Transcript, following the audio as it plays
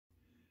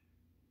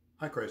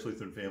Hi, Christ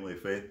Lutheran Family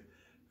of Faith.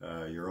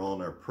 You're all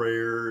in our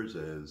prayers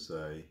as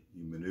you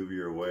maneuver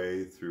your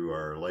way through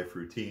our life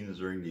routines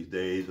during these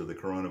days of the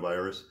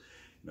coronavirus.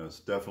 You know,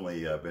 it's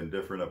definitely been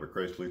different up at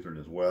Christ Lutheran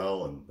as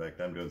well. In fact,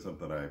 I'm doing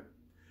something I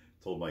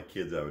told my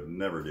kids I would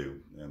never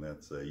do, and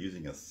that's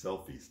using a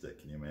selfie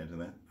stick. Can you imagine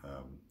that?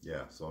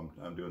 Yeah, so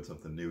I'm doing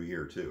something new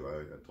here too.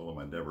 I told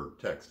them I'd never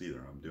text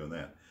either. I'm doing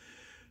that.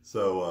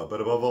 So, but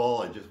above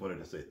all, I just wanted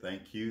to say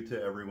thank you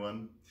to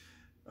everyone.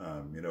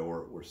 You know,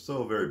 we're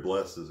so very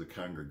blessed as a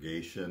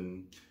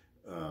congregation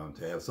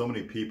to have so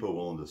many people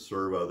willing to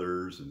serve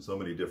others in so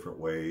many different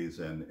ways,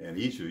 and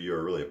each of you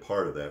are really a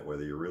part of that,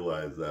 whether you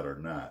realize that or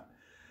not.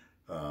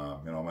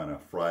 You know, I'm on a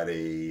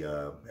Friday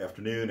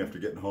afternoon after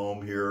getting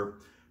home here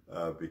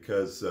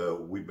because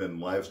we've been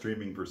live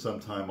streaming for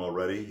some time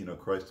already. You know,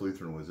 Christ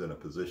Lutheran was in a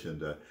position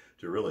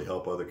to really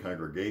help other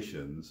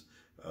congregations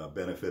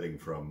benefiting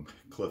from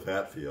Cliff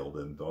Hatfield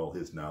and all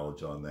his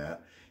knowledge on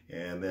that.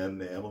 And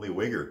then Emily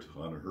Wigert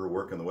on her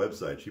work on the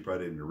website, she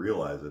probably didn't even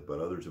realize it, but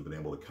others have been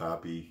able to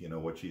copy, you know,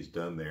 what she's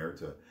done there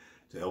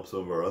to help some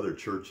of our other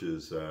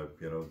churches,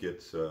 you know,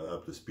 get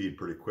up to speed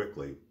pretty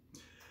quickly.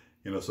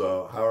 You know,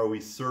 so how are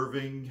we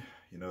serving?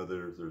 You know,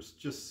 there's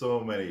just so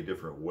many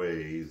different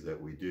ways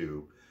that we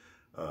do.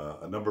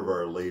 A number of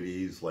our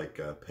ladies like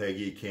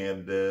Peggy,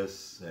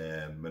 Candace,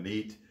 and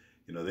Manit,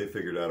 you know, they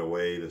figured out a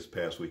way this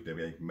past week to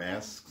make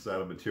masks out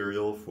of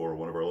material for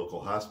one of our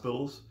local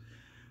hospitals.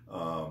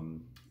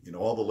 You know,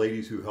 all the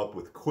ladies who help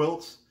with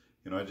quilts,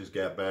 you know, I just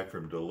got back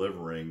from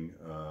delivering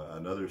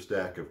another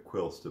stack of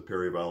quilts to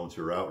Perry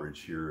Volunteer Outreach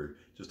here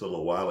just a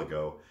little while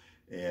ago.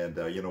 And,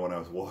 you know, when I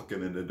was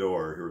walking in the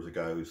door, here was a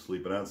guy who's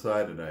sleeping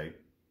outside tonight,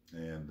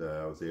 and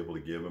I was able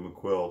to give him a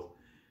quilt.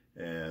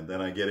 And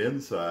then I get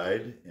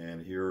inside,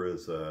 and here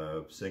is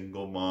a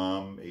single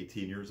mom,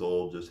 18 years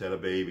old, just had a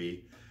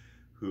baby,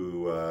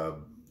 who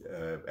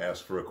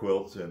asked for a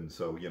quilt. And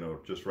so, you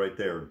know, just right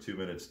there in 2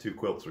 minutes, 2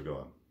 quilts are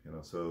gone. You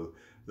know, so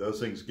those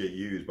things get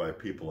used by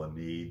people in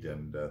need,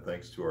 and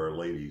thanks to our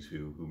ladies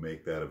who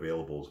make that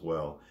available as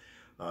well.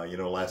 You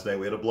know, last night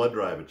we had a blood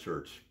drive at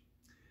church,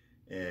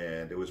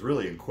 and it was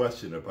really in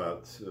question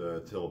about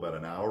till about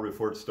an hour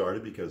before it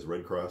started because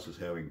Red Cross was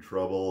having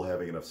trouble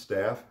having enough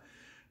staff.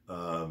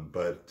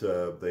 But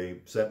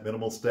they sent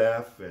minimal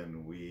staff,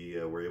 and we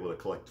were able to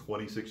collect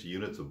 26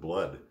 units of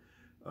blood,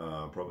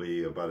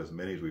 probably about as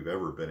many as we've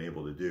ever been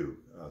able to do.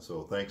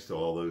 So thanks to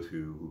all those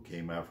who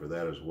came out for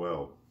that as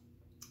well.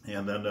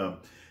 And then,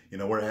 you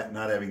know, we're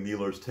not having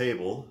Kneeler's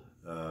Table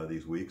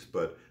these weeks,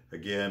 but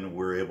again,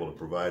 we're able to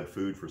provide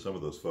food for some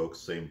of those folks,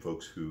 same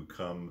folks who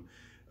come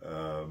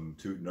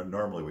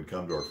normally would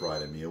come to our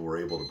Friday meal. We're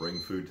able to bring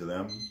food to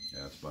them.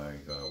 That's my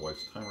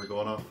wife's timer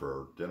going off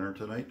for dinner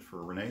tonight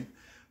for Renee.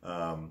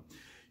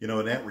 You know,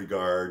 in that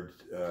regard,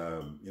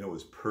 you know, it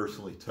was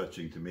personally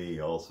touching to me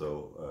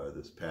also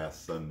this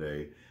past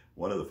Sunday.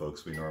 One of the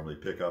folks we normally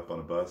pick up on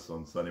a bus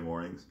on Sunday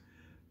mornings,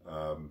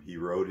 he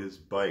rode his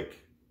bike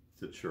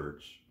to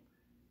church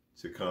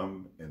to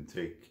come and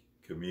take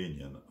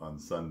communion on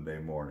Sunday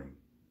morning.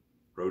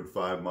 Rode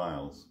 5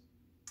 miles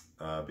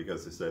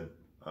because they said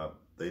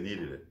they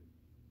needed it.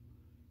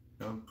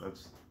 You know,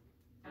 that's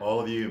all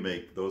of you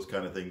make those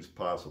kind of things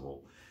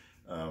possible.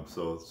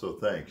 So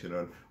thanks. You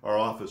know, our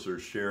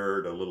officers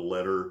shared a little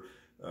letter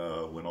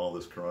when all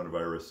this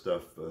coronavirus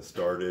stuff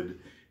started,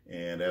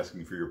 and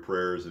asking for your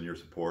prayers and your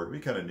support. We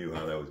kind of knew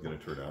how that was going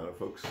to turn out.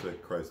 Folks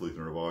at Christ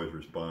Lutheran have always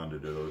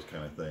responded to those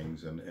kind of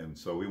things, and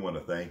so we want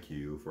to thank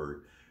you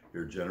for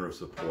your generous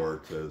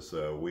support as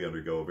we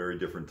undergo a very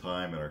different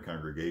time in our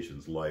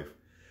congregation's life.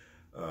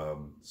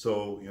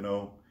 So, you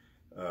know,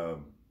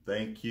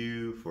 thank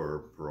you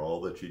for all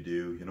that you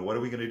do. You know, what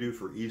are we going to do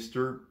for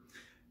Easter?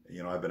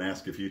 You know, I've been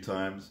asked a few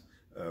times,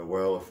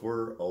 well, if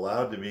we're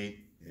allowed to meet,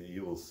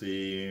 you will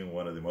see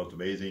one of the most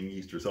amazing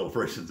Easter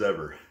celebrations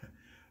ever.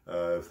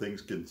 If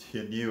things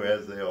continue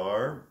as they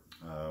are,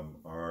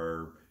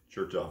 our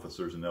church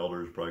officers and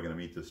elders are probably going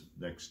to meet this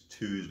next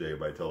Tuesday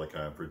by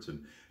teleconference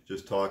and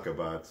just talk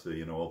about,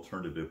 you know,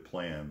 alternative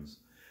plans.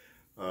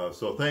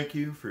 So thank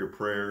you for your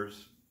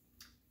prayers.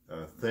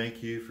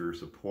 Thank you for your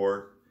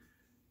support.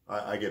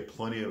 I get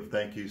plenty of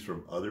thank yous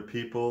from other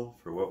people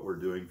for what we're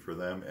doing for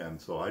them,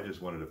 and so I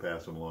just wanted to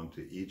pass them along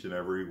to each and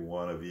every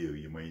one of you.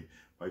 You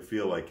might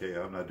feel like, hey,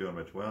 I'm not doing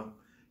much. Well,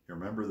 you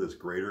remember this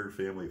greater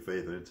family of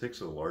faith, and it takes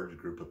a large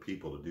group of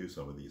people to do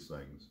some of these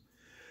things.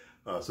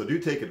 So do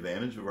take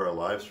advantage of our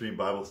live stream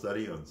Bible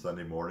study on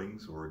Sunday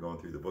mornings, where we're going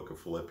through the book of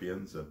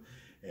Philippians,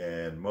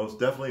 and most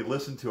definitely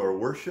listen to our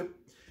worship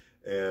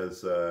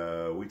as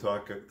we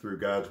talk through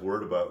God's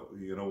Word about,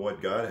 you know,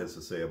 what God has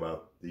to say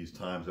about these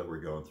times that we're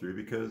going through,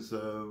 because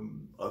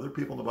other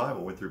people in the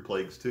Bible went through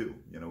plagues too.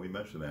 You know, we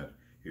mentioned that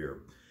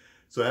here.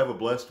 So have a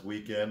blessed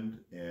weekend,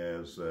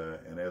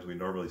 and as we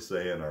normally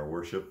say in our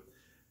worship,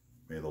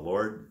 may the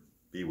Lord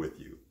be with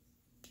you.